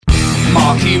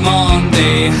Marky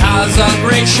Monday has a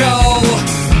great show.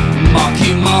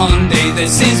 Marky Monday,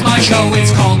 this is my show.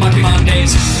 It's called Marky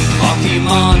Mondays. Marky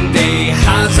Monday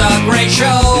has a great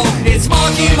show. It's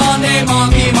Marky Monday,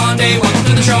 Marky Monday. Welcome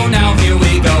to the show. Now here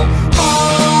we go.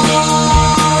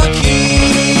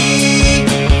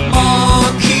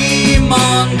 Marky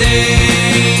Monday.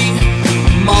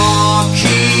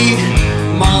 Marky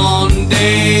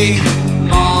Monday.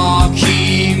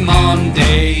 Marky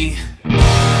Monday.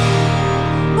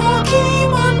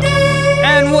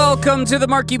 And welcome to the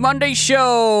Marky Monday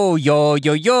Show. Yo,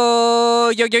 yo, yo,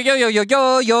 yo, yo, yo, yo, yo,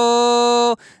 yo,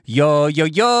 yo. Yo, yo,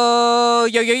 yo, yo,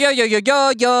 yo, yo, yo, yo,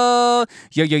 yo, yo.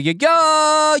 Yo, yo, yo,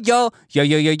 yo, yo, yo,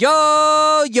 yo, yo,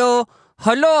 yo, yo.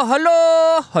 Hello,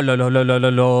 hello. Hello, hello, hello,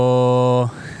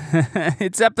 hello.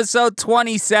 It's episode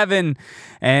 27,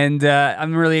 and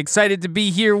I'm really excited to be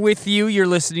here with you. You're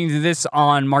listening to this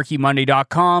on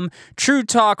MarkyMonday.com,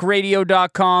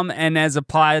 TrueTalkRadio.com, and as a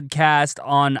podcast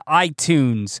on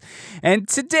iTunes. And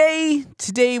today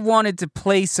wanted to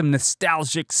play some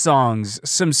nostalgic songs,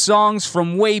 some songs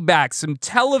from way back, some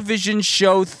television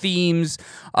show themes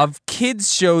of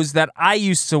kids shows that I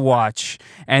used to watch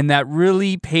and that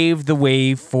really paved the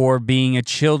way for being a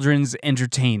children's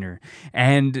entertainer.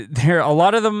 And a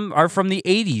lot of them are from the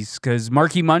 80s, because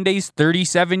Marky Monday's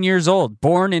 37 years old,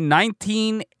 born in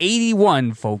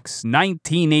 1981, folks,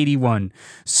 1981.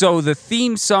 So the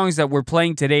theme songs that we're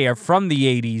playing today are from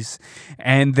the 80s,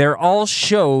 and they're all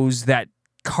shows that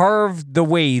carved the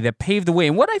way, that paved the way.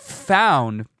 And what I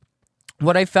found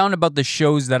about the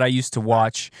shows that I used to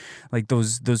watch, like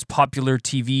those popular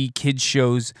TV kids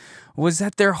shows, was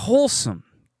that they're wholesome,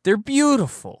 they're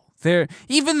beautiful.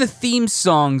 Even the theme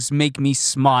songs make me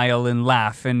smile and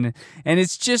laugh, and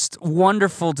it's just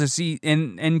wonderful to see.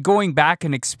 And going back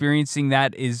and experiencing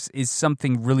that is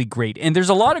something really great. And there's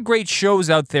a lot of great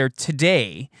shows out there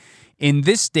today, in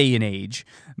this day and age,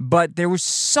 but there was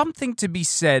something to be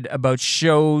said about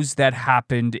shows that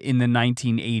happened in the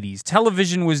 1980s.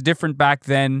 Television was different back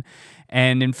then,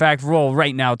 and in fact,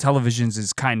 right now, television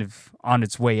is kind of on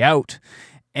its way out.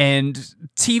 And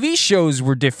TV shows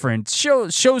were different.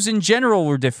 Shows in general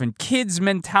were different. Kids'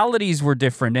 mentalities were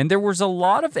different. And there was a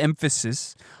lot of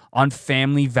emphasis on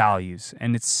family values.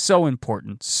 And it's so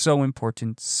important, so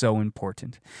important, so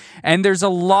important. And there's a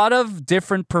lot of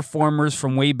different performers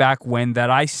from way back when that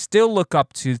I still look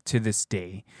up to this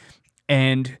day,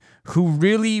 and who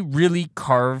really, really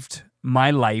carved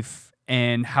my life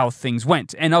and how things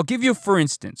went. And I'll give you, for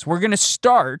instance, we're going to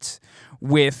start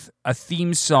with a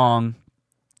theme song.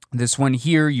 This one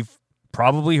here, you've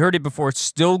probably heard it before. It's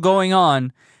still going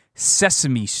on.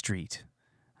 Sesame Street.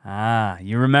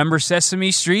 You remember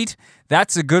Sesame Street?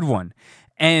 That's a good one.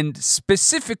 And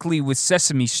specifically with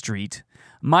Sesame Street,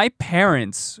 my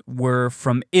parents were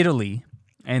from Italy,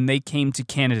 and they came to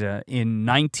Canada in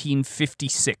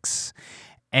 1956.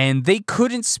 And they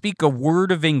couldn't speak a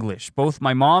word of English. Both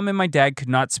my mom and my dad could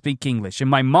not speak English. And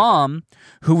my mom,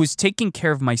 who was taking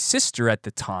care of my sister at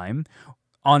the time,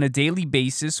 on a daily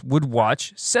basis would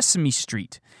watch Sesame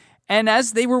Street. And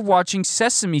as they were watching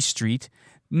Sesame Street,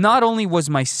 not only was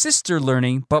my sister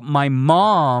learning, but my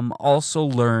mom also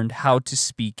learned how to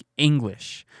speak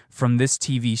English from this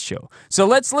TV show. So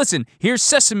let's listen. Here's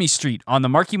Sesame Street on the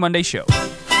Marky Monday Show.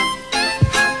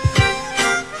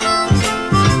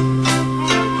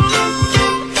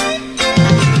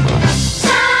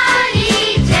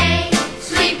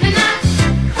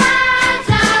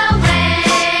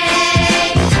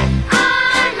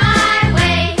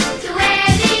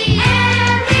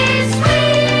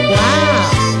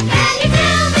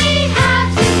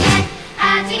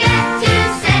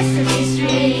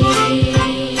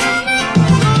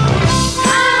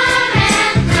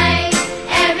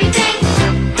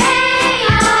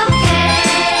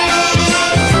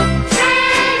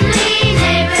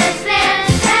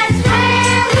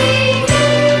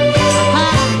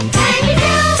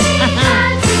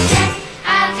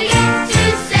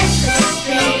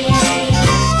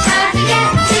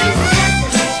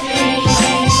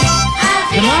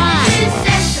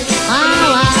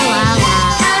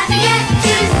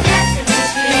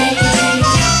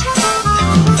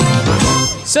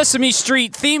 Sesame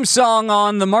Street theme song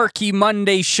on the Marky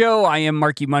Monday Show. I am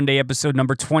Marky Monday, episode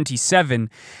number 27.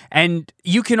 And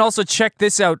you can also check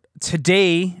this out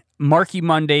today. Marky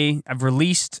Monday, I've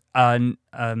released an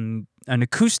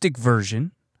acoustic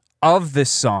version of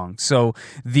this song. So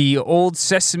the old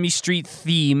Sesame Street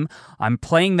theme, I'm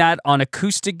playing that on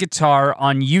acoustic guitar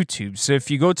on YouTube. So if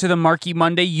you go to the Marky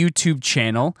Monday YouTube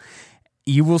channel,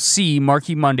 you will see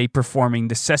Marky Monday performing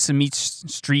the Sesame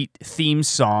Street theme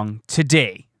song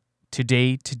today.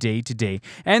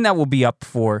 And that will be up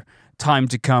for time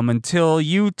to come until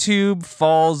YouTube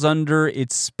falls under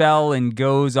its spell and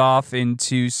goes off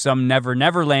into some never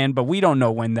land, but we don't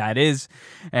know when that is.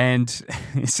 And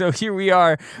so here we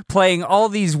are playing all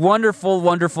these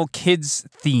wonderful kids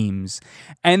themes.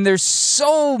 And there's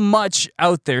so much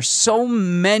out there, so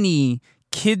many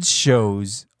kids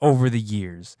shows over the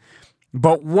years.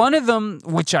 But one of them,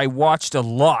 which I watched a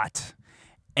lot,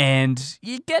 and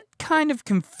you get kind of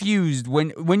confused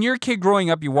when you're a kid growing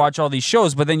up, you watch all these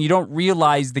shows, but then you don't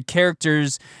realize the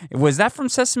characters. Was that from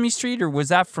Sesame Street or was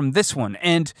that from this one?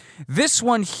 And this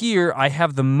one here, I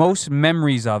have the most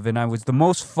memories of, and I was the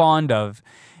most fond of.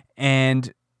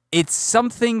 And it's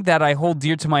something that I hold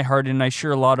dear to my heart, and I'm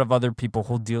sure a lot of other people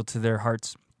hold dear to their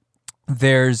hearts.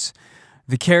 There's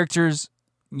the characters.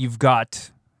 You've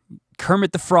got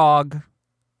Kermit the Frog.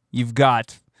 You've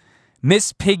got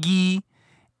Miss Piggy.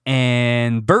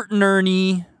 And Bert and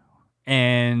Ernie,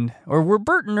 or were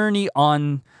Bert and Ernie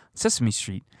on Sesame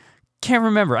Street? Can't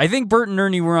remember. I think Bert and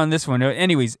Ernie were on this one.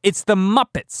 Anyways, it's the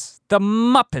Muppets. The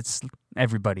Muppets,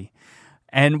 everybody.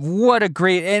 And what a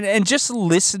great, and just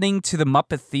listening to the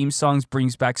Muppet theme songs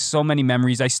brings back so many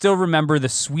memories. I still remember the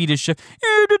Swedish, and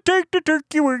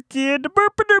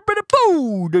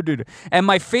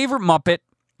my favorite Muppet,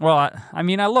 well, I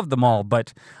mean, I love them all,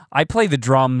 but I play the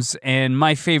drums, and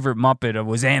my favorite Muppet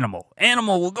was Animal.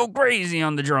 Animal will go crazy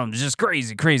on the drums, just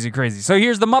crazy. So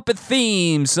here's the Muppet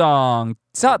theme song.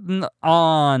 It's up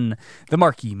on the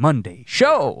Marky Monday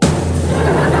Show.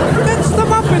 It's the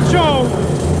Muppet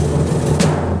Show.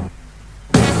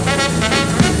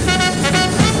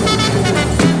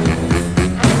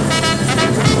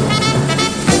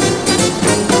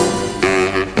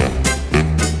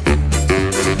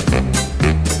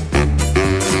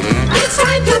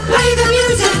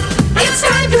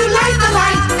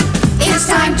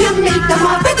 The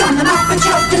Muppet on the Muppet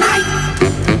Show tonight.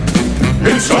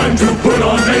 It's time to put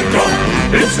on makeup.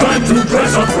 It's time to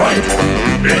dress up right.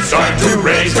 It's time to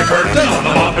raise the curtain on the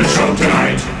Muppet Show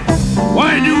tonight.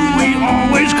 Why do we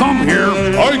always come here?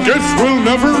 I guess we'll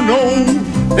never know.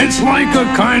 It's like a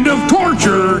kind of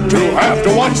torture To have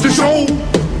to watch the show.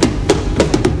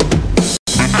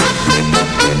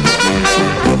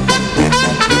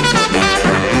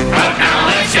 But now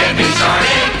let's get me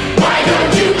started. Why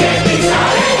don't you get me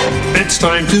started? It's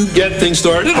time to get things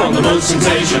started On the most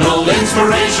sensational,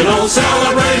 inspirational,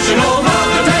 celebrational,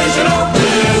 motivational.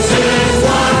 This is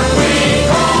what we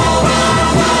call the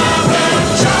Muppet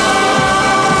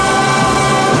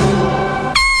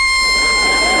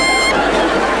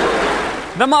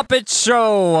Show. The Muppet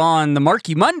Show on the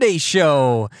Marky Monday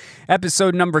Show.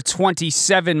 Episode number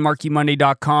 27,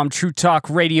 markymonday.com,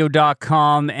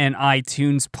 truetalkradio.com, and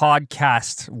iTunes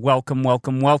podcast.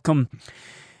 Welcome.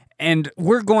 And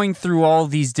we're going through all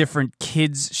these different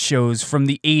kids shows from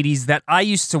the 80s that I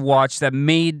used to watch that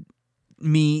made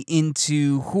me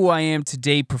into who I am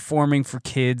today performing for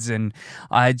kids. And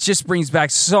it just brings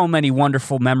back so many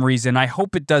wonderful memories, and I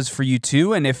hope it does for you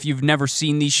too. And if you've never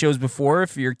seen these shows before,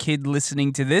 if you're a kid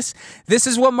listening to this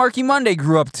is what Marky Monday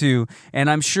grew up to. And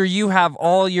I'm sure you have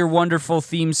all your wonderful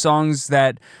theme songs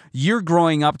that you're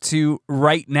growing up to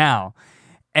right now.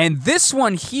 And this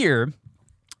one here,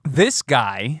 this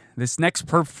guy, this next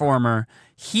performer,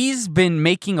 he's been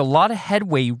making a lot of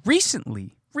headway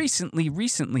recently.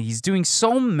 He's doing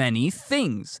so many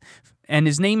things. And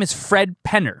his name is Fred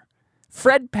Penner.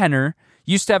 Fred Penner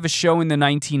used to have a show in the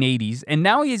 1980s, and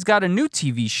now he's got a new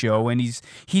TV show, and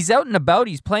he's out and about.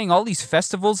 He's playing all these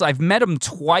festivals. I've met him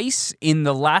twice in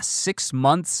the last 6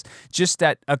 months, just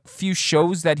at a few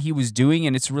shows that he was doing,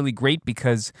 and it's really great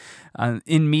because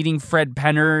in meeting Fred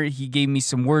Penner, he gave me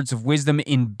some words of wisdom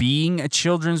in being a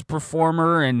children's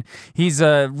performer, and he's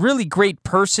a really great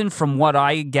person from what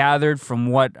I gathered, from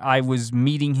what I was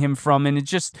meeting him from, and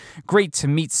it's just great to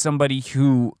meet somebody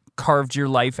who carved your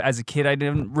life as a kid. I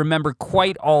didn't remember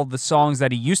quite all the songs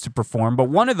that he used to perform, but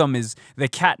one of them is The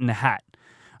Cat in the Hat.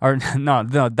 Or no,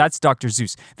 that's Dr.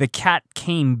 Seuss. The Cat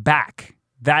Came Back.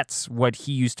 That's what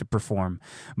he used to perform.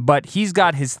 But he's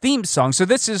got his theme song. So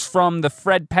this is from the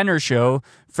Fred Penner Show,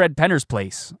 Fred Penner's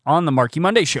Place, on the Marky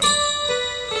Monday Show.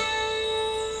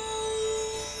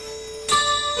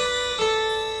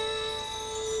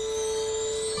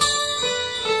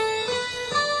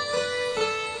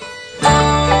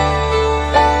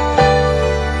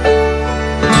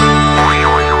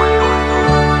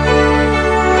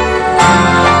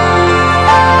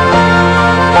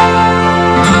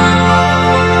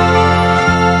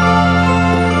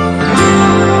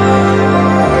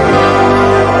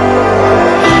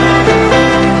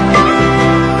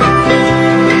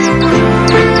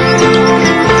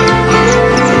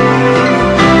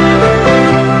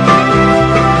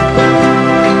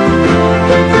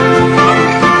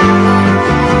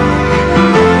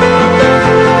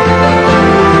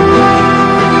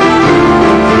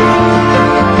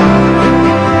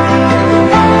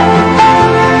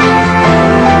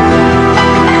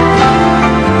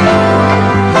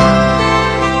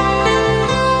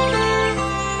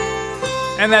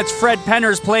 And that's Fred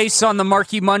Penner's Place on the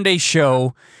Marky Monday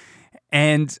show.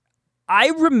 And I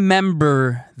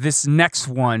remember this next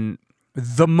one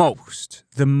the most.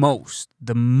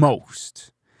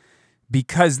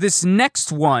 Because this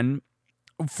next one,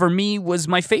 for me, was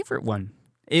my favorite one.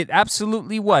 It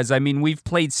absolutely was. I mean, we've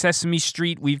played Sesame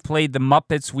Street, we've played the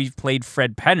Muppets, we've played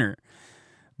Fred Penner.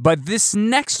 But this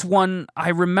next one, I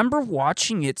remember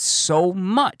watching it so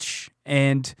much.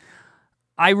 And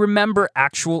I remember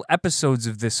actual episodes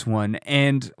of this one.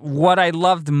 And what I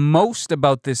loved most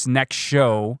about this next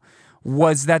show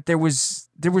was that there was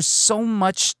so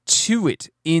much to it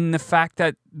in the fact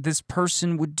that this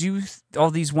person would do all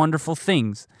these wonderful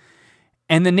things.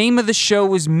 And the name of the show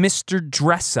was Mr.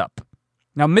 Dressup.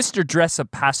 Now, Mr. Dressup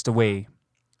passed away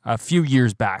a few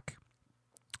years back.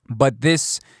 But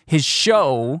his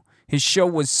show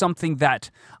was something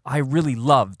that I really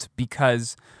loved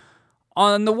because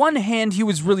on the one hand, he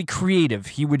was really creative.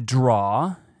 He would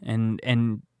draw,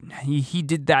 and he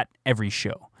did that every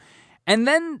show. And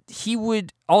then he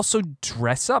would also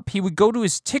dress up. He would go to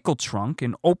his tickle trunk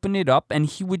and open it up, and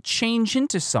he would change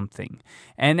into something.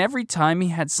 And every time he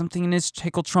had something in his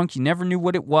tickle trunk, you never knew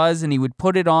what it was, and he would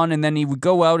put it on, and then he would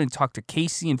go out and talk to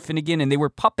Casey and Finnegan, and they were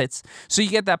puppets. So you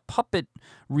get that puppet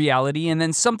reality, and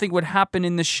then something would happen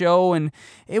in the show, and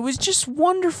it was just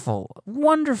wonderful,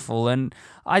 and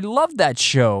I loved that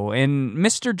show. And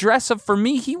Mr. Dressup, for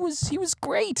me, he was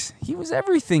great. He was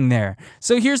everything there.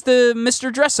 So here's the Mr.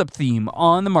 Dressup theme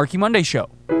on the Marky Monday show.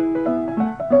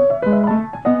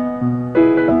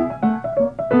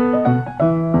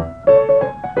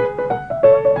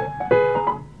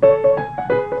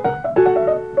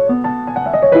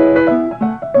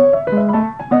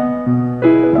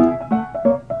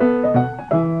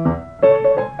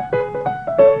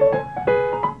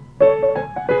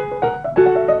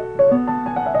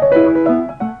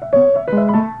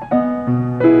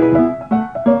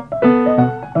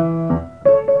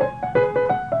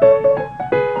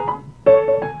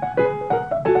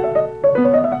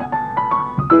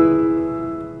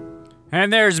 And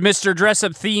there's Mr.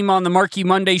 Dressup theme on the Marky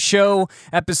Monday show,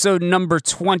 episode number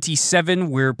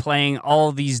 27. We're playing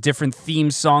all these different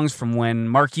theme songs from when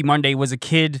Marky Monday was a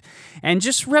kid and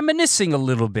just reminiscing a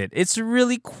little bit. It's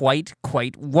really quite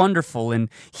wonderful. And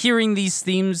hearing these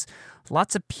themes,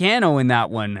 lots of piano in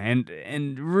that one, and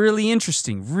really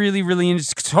interesting, really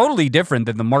interesting. Totally different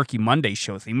than the Marky Monday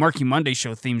show theme. Marky Monday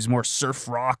show theme is more surf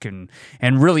rock and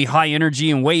really high energy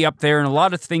and way up there. And a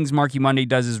lot of things Marky Monday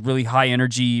does is really high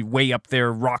energy, way up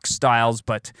there rock styles.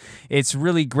 But it's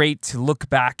really great to look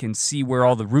back and see where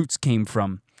all the roots came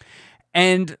from.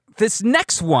 And this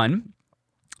next one,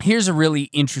 here's a really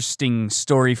interesting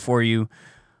story for you.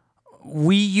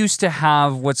 We used to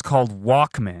have what's called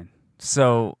Walkman.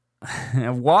 So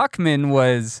a Walkman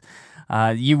was,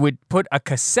 you would put a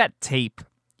cassette tape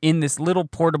in this little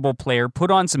portable player, put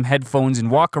on some headphones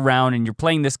and walk around and you're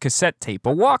playing this cassette tape, a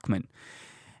Walkman.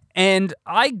 And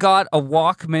I got a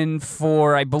Walkman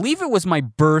for, I believe it was my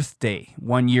birthday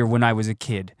one year when I was a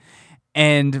kid.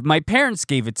 And my parents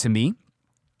gave it to me.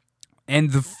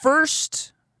 And the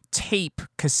first tape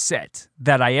cassette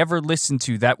that I ever listened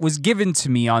to that was given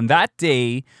to me on that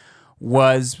day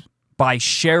was by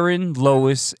Sharon,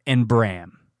 Lois, and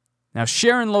Bram. Now,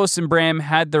 Sharon, Lois, and Bram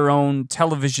had their own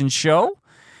television show,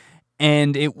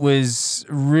 and it was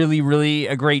really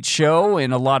a great show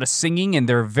and a lot of singing, and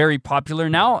they're very popular.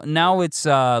 Now it's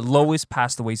Lois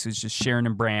passed away, so it's just Sharon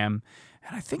and Bram.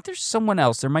 And I think there's someone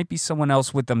else. There might be someone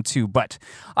else with them too. But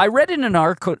I read in an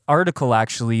article,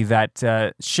 actually,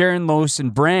 that Sharon, Lois,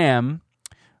 and Bram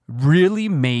really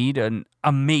made an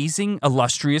amazing,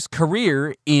 illustrious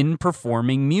career in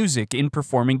performing music, in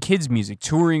performing kids' music,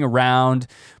 touring around,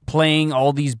 playing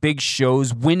all these big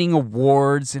shows, winning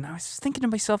awards. And I was thinking to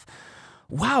myself,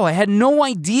 wow, I had no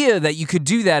idea that you could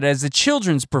do that as a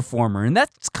children's performer. And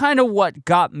that's kind of what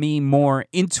got me more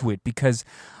into it, because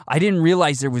I didn't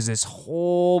realize there was this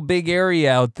whole big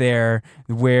area out there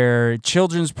where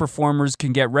children's performers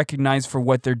can get recognized for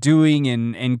what they're doing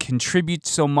and contribute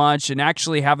so much and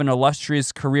actually have an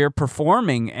illustrious career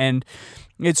performing. And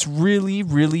it's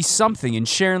really something. And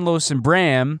Sharon, Lois, and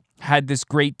Bram had this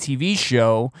great TV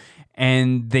show,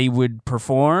 and they would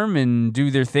perform and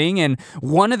do their thing. And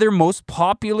one of their most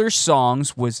popular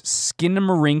songs was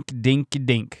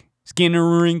Skinnamarink-Dink-Dink.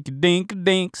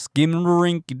 Skinnamarink-Dink-Dink,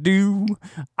 Skinnamarink-Doo,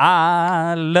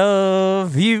 I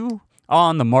love you,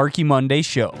 on the Marky Monday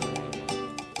show.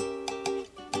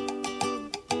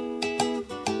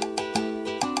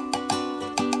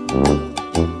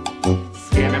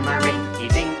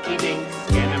 Skinnamarink-Dinky-Dink,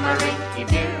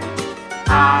 Skinnamarink-Doo,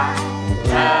 I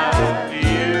love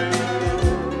you.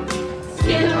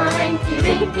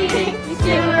 Skinnamarink-Dink, Skidamarinky dinky,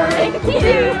 skidamarinky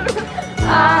doo.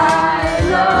 I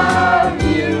love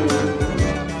you.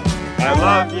 I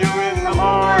love you in the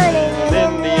morning and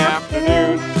in the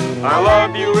afternoon. I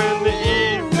love you in the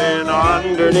evening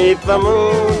underneath the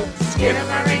moon.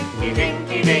 Skidamarinky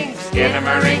dinky dink,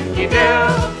 skidamarinky doo.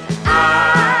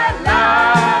 I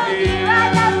love you.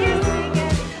 I love you, sing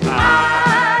it.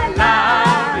 I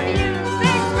love you.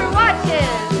 Thanks for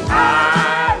watching.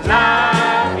 I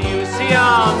love you. See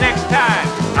y'all next time.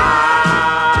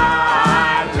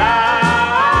 I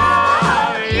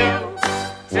love you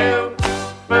too.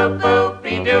 Boop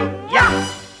boopy doo. Yeah.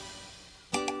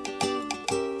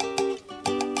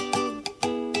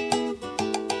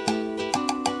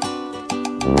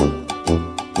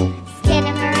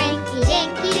 Skidamarinky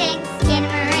dinky dink,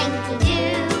 skidamarinky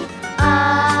doo.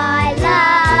 I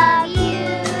love you.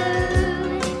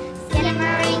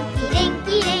 Skidamarinky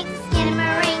dinky dink,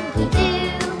 skidamarinky doo.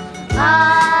 I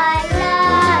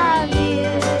love you.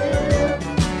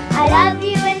 I love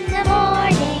you in the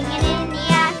morning and in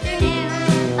the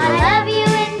afternoon. I love you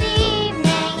in the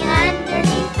evening and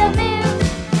underneath the moon.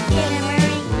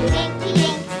 Skidamarinky dinky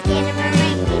dink,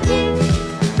 skidamarinky doo.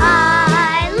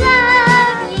 I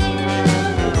love you.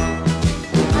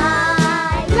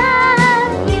 I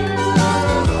love you.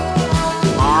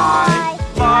 I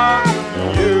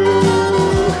love you.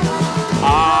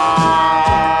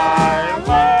 I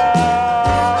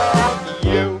love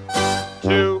you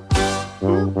too.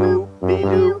 Boop boopy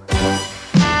doo.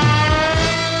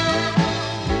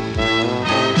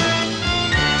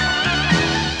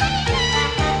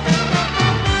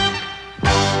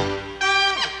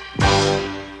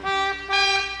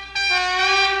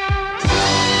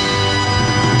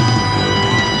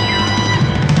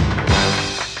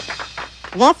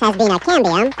 This has been a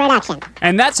Cambium production.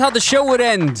 And that's how the show would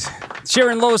end.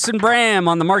 Sharon, Lois, and Bram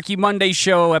on the Marky Monday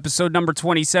Show, episode number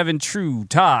 27,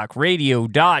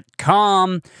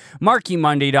 TrueTalkRadio.com,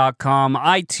 MarkyMonday.com,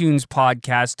 iTunes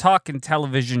podcast, talking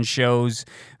television shows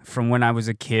from when I was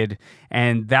a kid,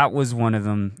 and that was one of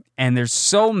them. And there's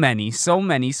so many.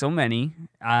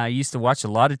 I used to watch a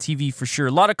lot of TV for sure,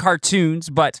 a lot of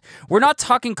cartoons, but we're not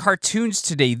talking cartoons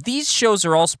today. These shows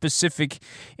are all specific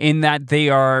in that they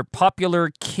are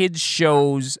popular kids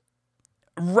shows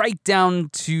right down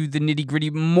to the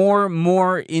nitty-gritty,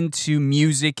 more into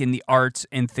music and the arts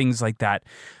and things like that.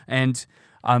 And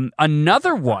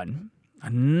another one.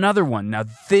 Now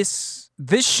this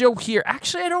show here,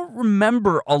 actually I don't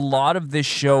remember a lot of this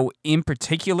show in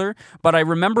particular, but I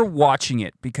remember watching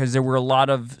it because there were a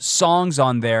lot of songs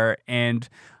on there and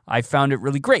I found it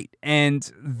really great. And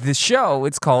the show,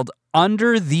 it's called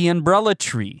Under the Umbrella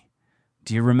Tree.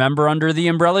 Do you remember Under the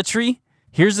Umbrella Tree?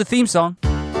 Here's the theme song.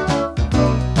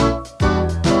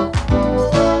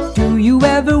 Do you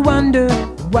ever wonder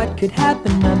what could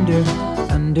happen under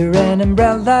an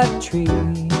umbrella tree?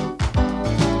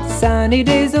 Sunny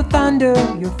days of thunder,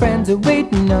 your friends are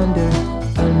waiting under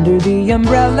the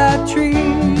umbrella tree.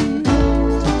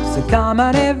 So come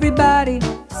on everybody,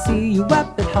 see you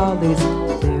up at Holly's.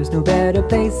 There's no better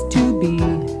place to be.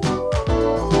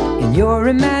 In your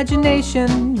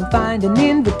imagination, you'll find an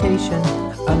invitation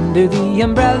under the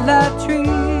umbrella tree.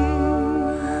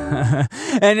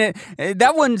 And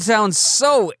that one sounds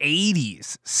so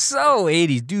 80s. So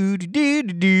 80s.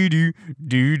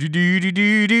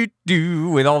 Do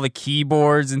with all the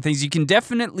keyboards and things. You can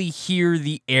definitely hear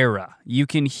the era. You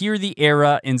can hear the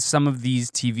era in some of these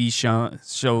TV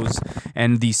shows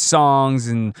and these songs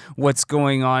and what's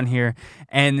going on here.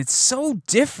 And it's so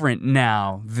different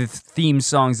now, the theme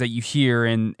songs that you hear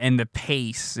and the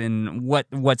pace and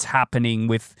what's happening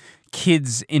with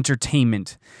kids'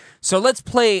 entertainment. So let's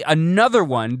play another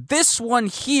one. This one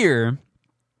here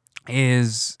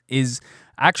is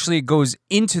actually it goes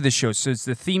into the show. So it's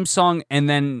the theme song and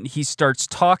then he starts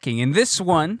talking. And this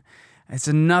one, it's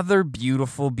another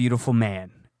beautiful, beautiful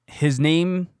man. His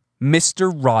name,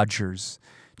 Mr. Rogers.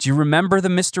 Do you remember the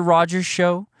Mr. Rogers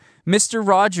show? Mr.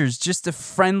 Rogers, just a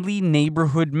friendly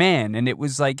neighborhood man. And it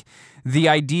was like, the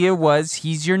idea was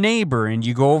he's your neighbor and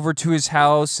you go over to his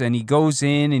house and he goes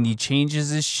in and he changes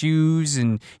his shoes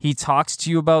and he talks to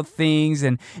you about things.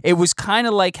 And it was kind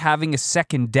of like having a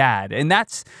second dad. And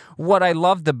that's what I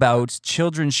loved about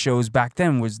children's shows back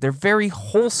then, was they're very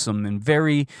wholesome and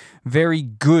very, very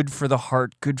good for the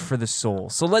heart, good for the soul.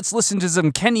 So let's listen to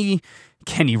some Kenny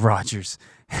Rogers.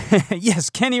 Yes,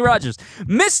 Kenny Rogers.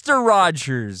 Mr.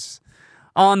 Rogers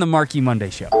on the Marky Monday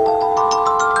Show.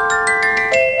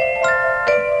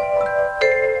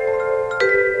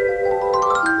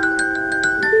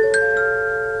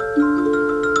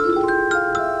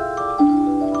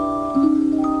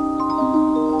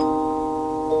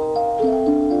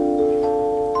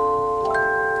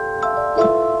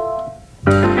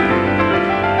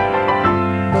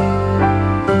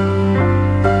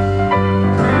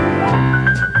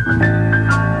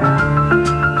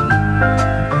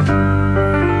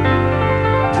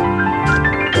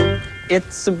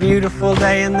 It's a beautiful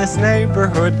day in this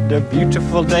neighborhood, a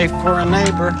beautiful day for a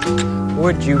neighbor.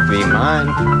 Would you be mine?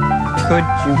 Could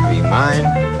you be mine?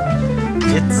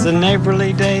 It's a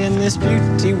neighborly day in this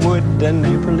beauty wood, a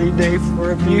neighborly day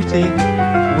for a beauty.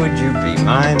 Would you be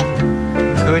mine?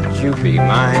 Could you be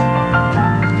mine?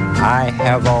 I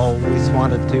have always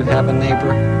wanted to have a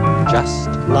neighbor just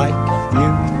like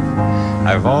you.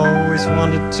 I've always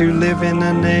wanted to live in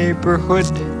a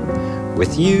neighborhood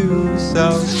with you, so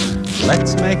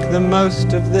let's make the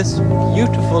most of this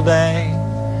beautiful day.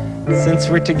 Since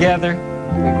we're together,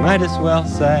 we might as well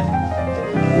say,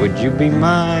 would you be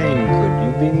mine? Could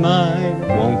you be mine?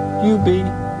 Won't you be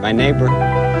my neighbor?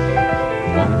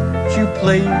 Won't you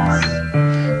please?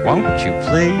 Won't you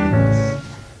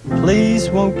please? Please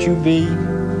won't you be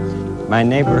my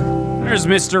neighbor? There's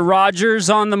Mr. Rogers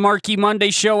on the Marky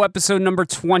Monday Show, episode number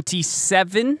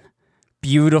 27.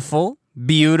 Beautiful,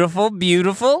 beautiful,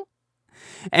 beautiful.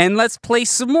 And let's play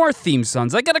some more theme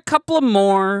songs. I got a couple of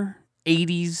more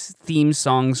 80s theme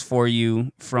songs for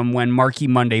you from when Marky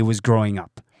Monday was growing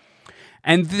up.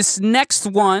 And this next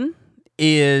one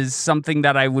is something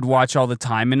that I would watch all the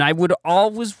time. And I would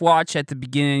always watch at the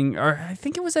beginning, or I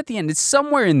think it was at the end. It's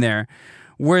somewhere in there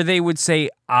where they would say,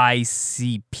 I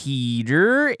see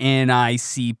Peter, and I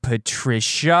see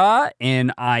Patricia,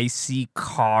 and I see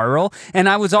Carl. And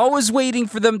I was always waiting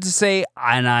for them to say,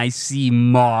 and I see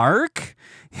Mark,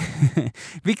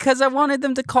 because I wanted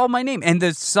them to call my name. And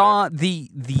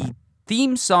the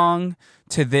theme song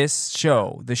to this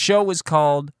show, the show was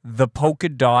called The Polka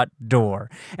Dot Door.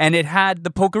 And it had the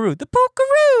polkaroo, the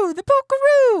polkaroo, the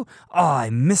polkaroo. Oh, I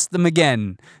missed them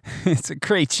again. It's a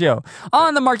great show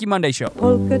on the Marky Monday Show.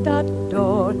 Polka dot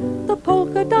door, the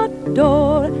polka dot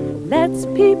door. Let's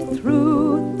peep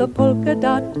through the polka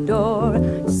dot door.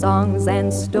 Songs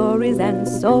and stories and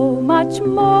so much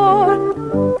more.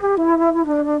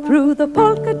 Through the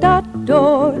polka dot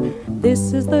door,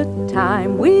 this is the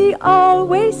time we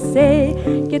always say.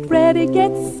 Get ready,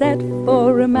 get set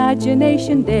for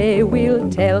Imagination Day. We'll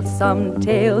tell some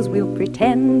tales, we'll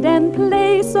pretend and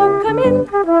play. So come in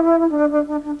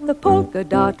the polka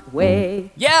dot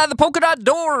way. Yeah, the polka dot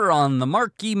door on the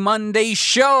Marky Monday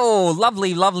Show.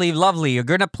 Lovely, lovely, lovely. You're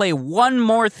going to play one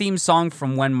more theme song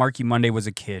from when Marky Monday was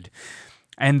a kid.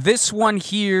 And this one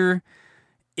here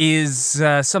is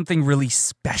something really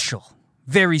special.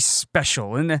 Very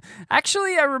special. And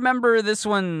actually, I remember this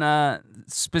one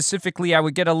specifically. I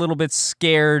would get a little bit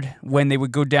scared when they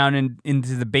would go down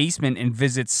into the basement and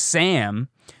visit Sam.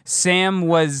 Sam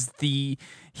was he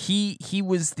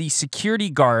was the security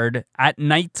guard at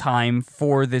nighttime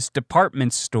for this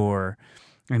department store.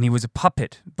 And he was a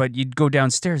puppet. But you'd go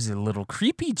downstairs, a little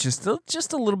creepy, just a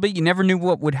little bit. You never knew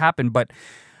what would happen. But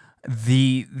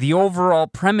the overall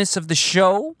premise of the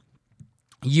show,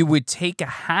 you would take a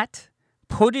hat,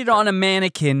 put it on a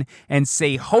mannequin, and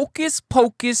say, hocus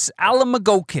pocus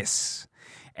alamagocus.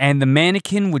 And the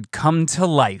mannequin would come to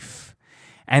life.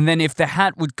 And then if the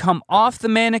hat would come off the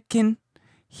mannequin,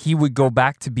 he would go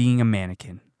back to being a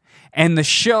mannequin. And the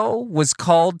show was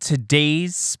called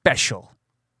Today's Special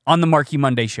on the Marky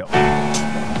Monday Show.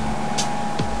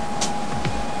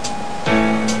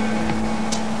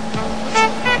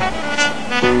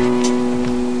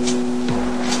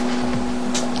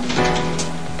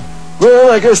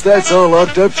 Well, I guess that's all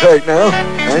locked up tight now,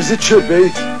 as it should be.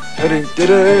 Hi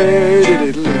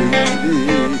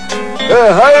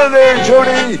there,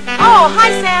 Jody. Oh, hi,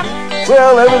 Sam.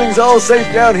 Well, everything's all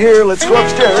safe down here. Let's go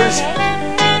upstairs.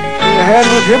 Need a hand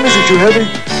with him? Is it too heavy?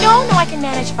 No, I can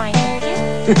manage fine, thank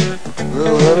you.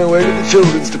 Well, on our way to the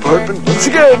children's department once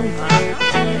again.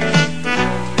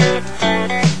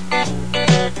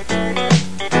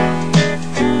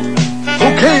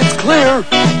 Okay, it's clear.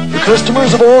 The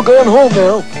customers have all gone home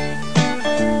now.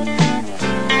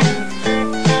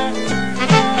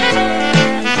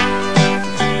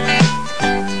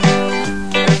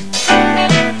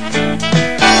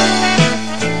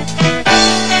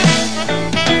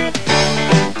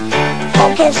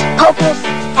 Hocus pocus,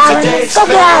 Today's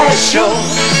special,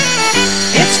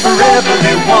 it's for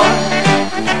everyone.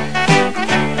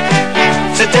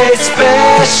 Today's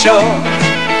special,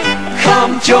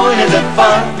 come join in the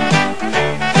fun.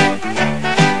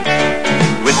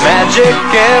 With magic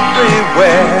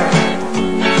everywhere,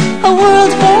 A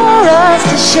world for us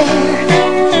to share.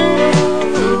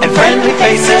 and friendly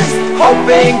faces,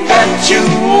 hoping that you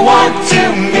want to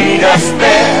meet us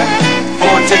there.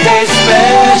 For today's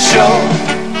special,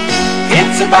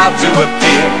 it's about to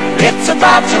appear, it's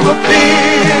about to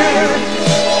appear.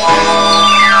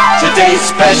 Today's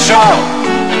special,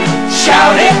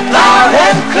 shout it loud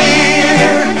and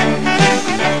clear.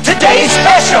 Today's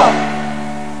special,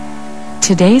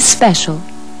 Today's special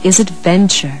is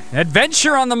Adventure.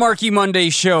 Adventure on the Marky Monday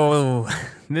Show.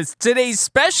 This today's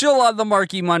special on the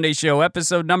Marky Monday Show,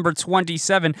 episode number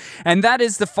 27. And that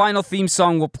is the final theme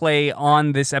song we'll play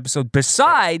on this episode,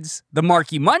 besides the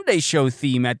Marky Monday Show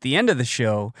theme at the end of the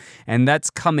show. And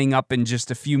that's coming up in just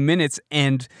a few minutes.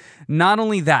 And not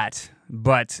only that,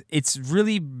 but it's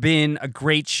really been a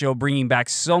great show, bringing back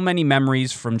so many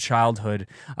memories from childhood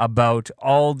about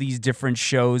all these different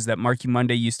shows that Marky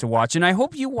Monday used to watch. And I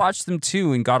hope you watched them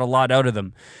too and got a lot out of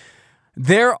them.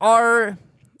 There are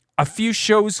a few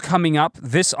shows coming up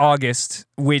this August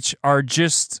which are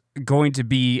just going to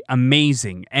be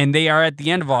amazing, and they are at the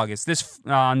end of August. This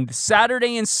on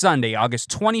Saturday and Sunday,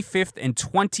 August 25th and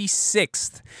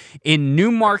 26th in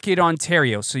Newmarket,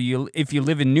 Ontario. So if you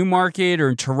live in Newmarket or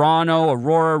in Toronto,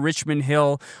 Aurora, Richmond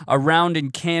Hill, around in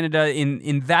Canada,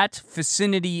 in that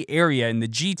vicinity area in the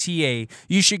GTA,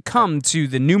 you should come to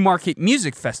the Newmarket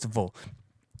Music Festival.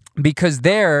 Because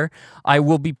there, I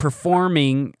will be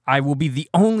performing. I will be the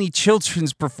only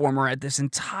children's performer at this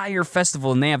entire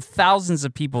festival, and they have thousands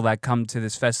of people that come to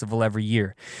this festival every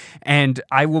year. And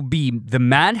I will be the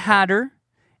Mad Hatter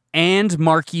and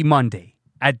Marky Monday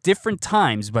at different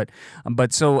times. But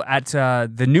so at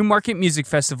the Newmarket Music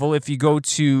Festival, if you go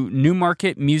to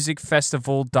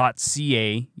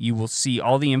newmarketmusicfestival.ca, you will see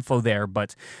all the info there.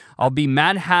 But I'll be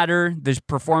Mad Hatter. The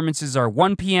performances are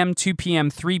 1 p.m., 2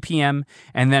 p.m., 3 p.m.,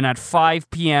 and then at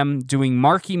 5 p.m. doing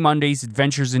Marky Monday's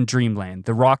Adventures in Dreamland,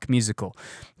 the rock musical.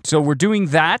 So we're doing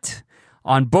that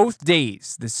on both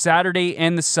days, the Saturday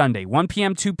and the Sunday. 1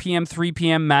 p.m., 2 p.m., 3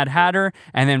 p.m., Mad Hatter,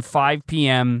 and then 5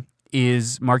 p.m.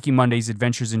 is Marky Monday's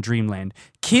Adventures in Dreamland.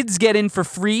 Kids get in for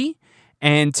free,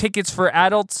 and tickets for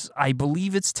adults, I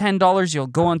believe it's $10. You'll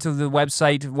go onto the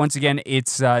website. Once again,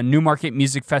 it's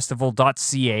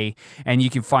newmarketmusicfestival.ca, and you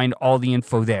can find all the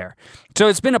info there. So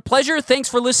it's been a pleasure. Thanks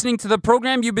for listening to the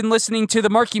program. You've been listening to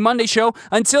the Marky Monday Show.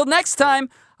 Until next time,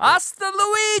 hasta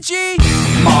Luigi!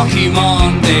 Marky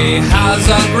Monday has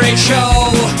a great show.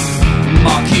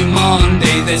 Marky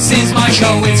Monday, this is my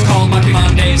show. It's called Marky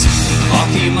Mondays.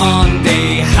 Marky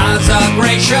Monday has a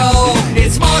great show.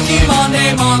 It's Marky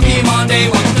Monday, Marky Monday.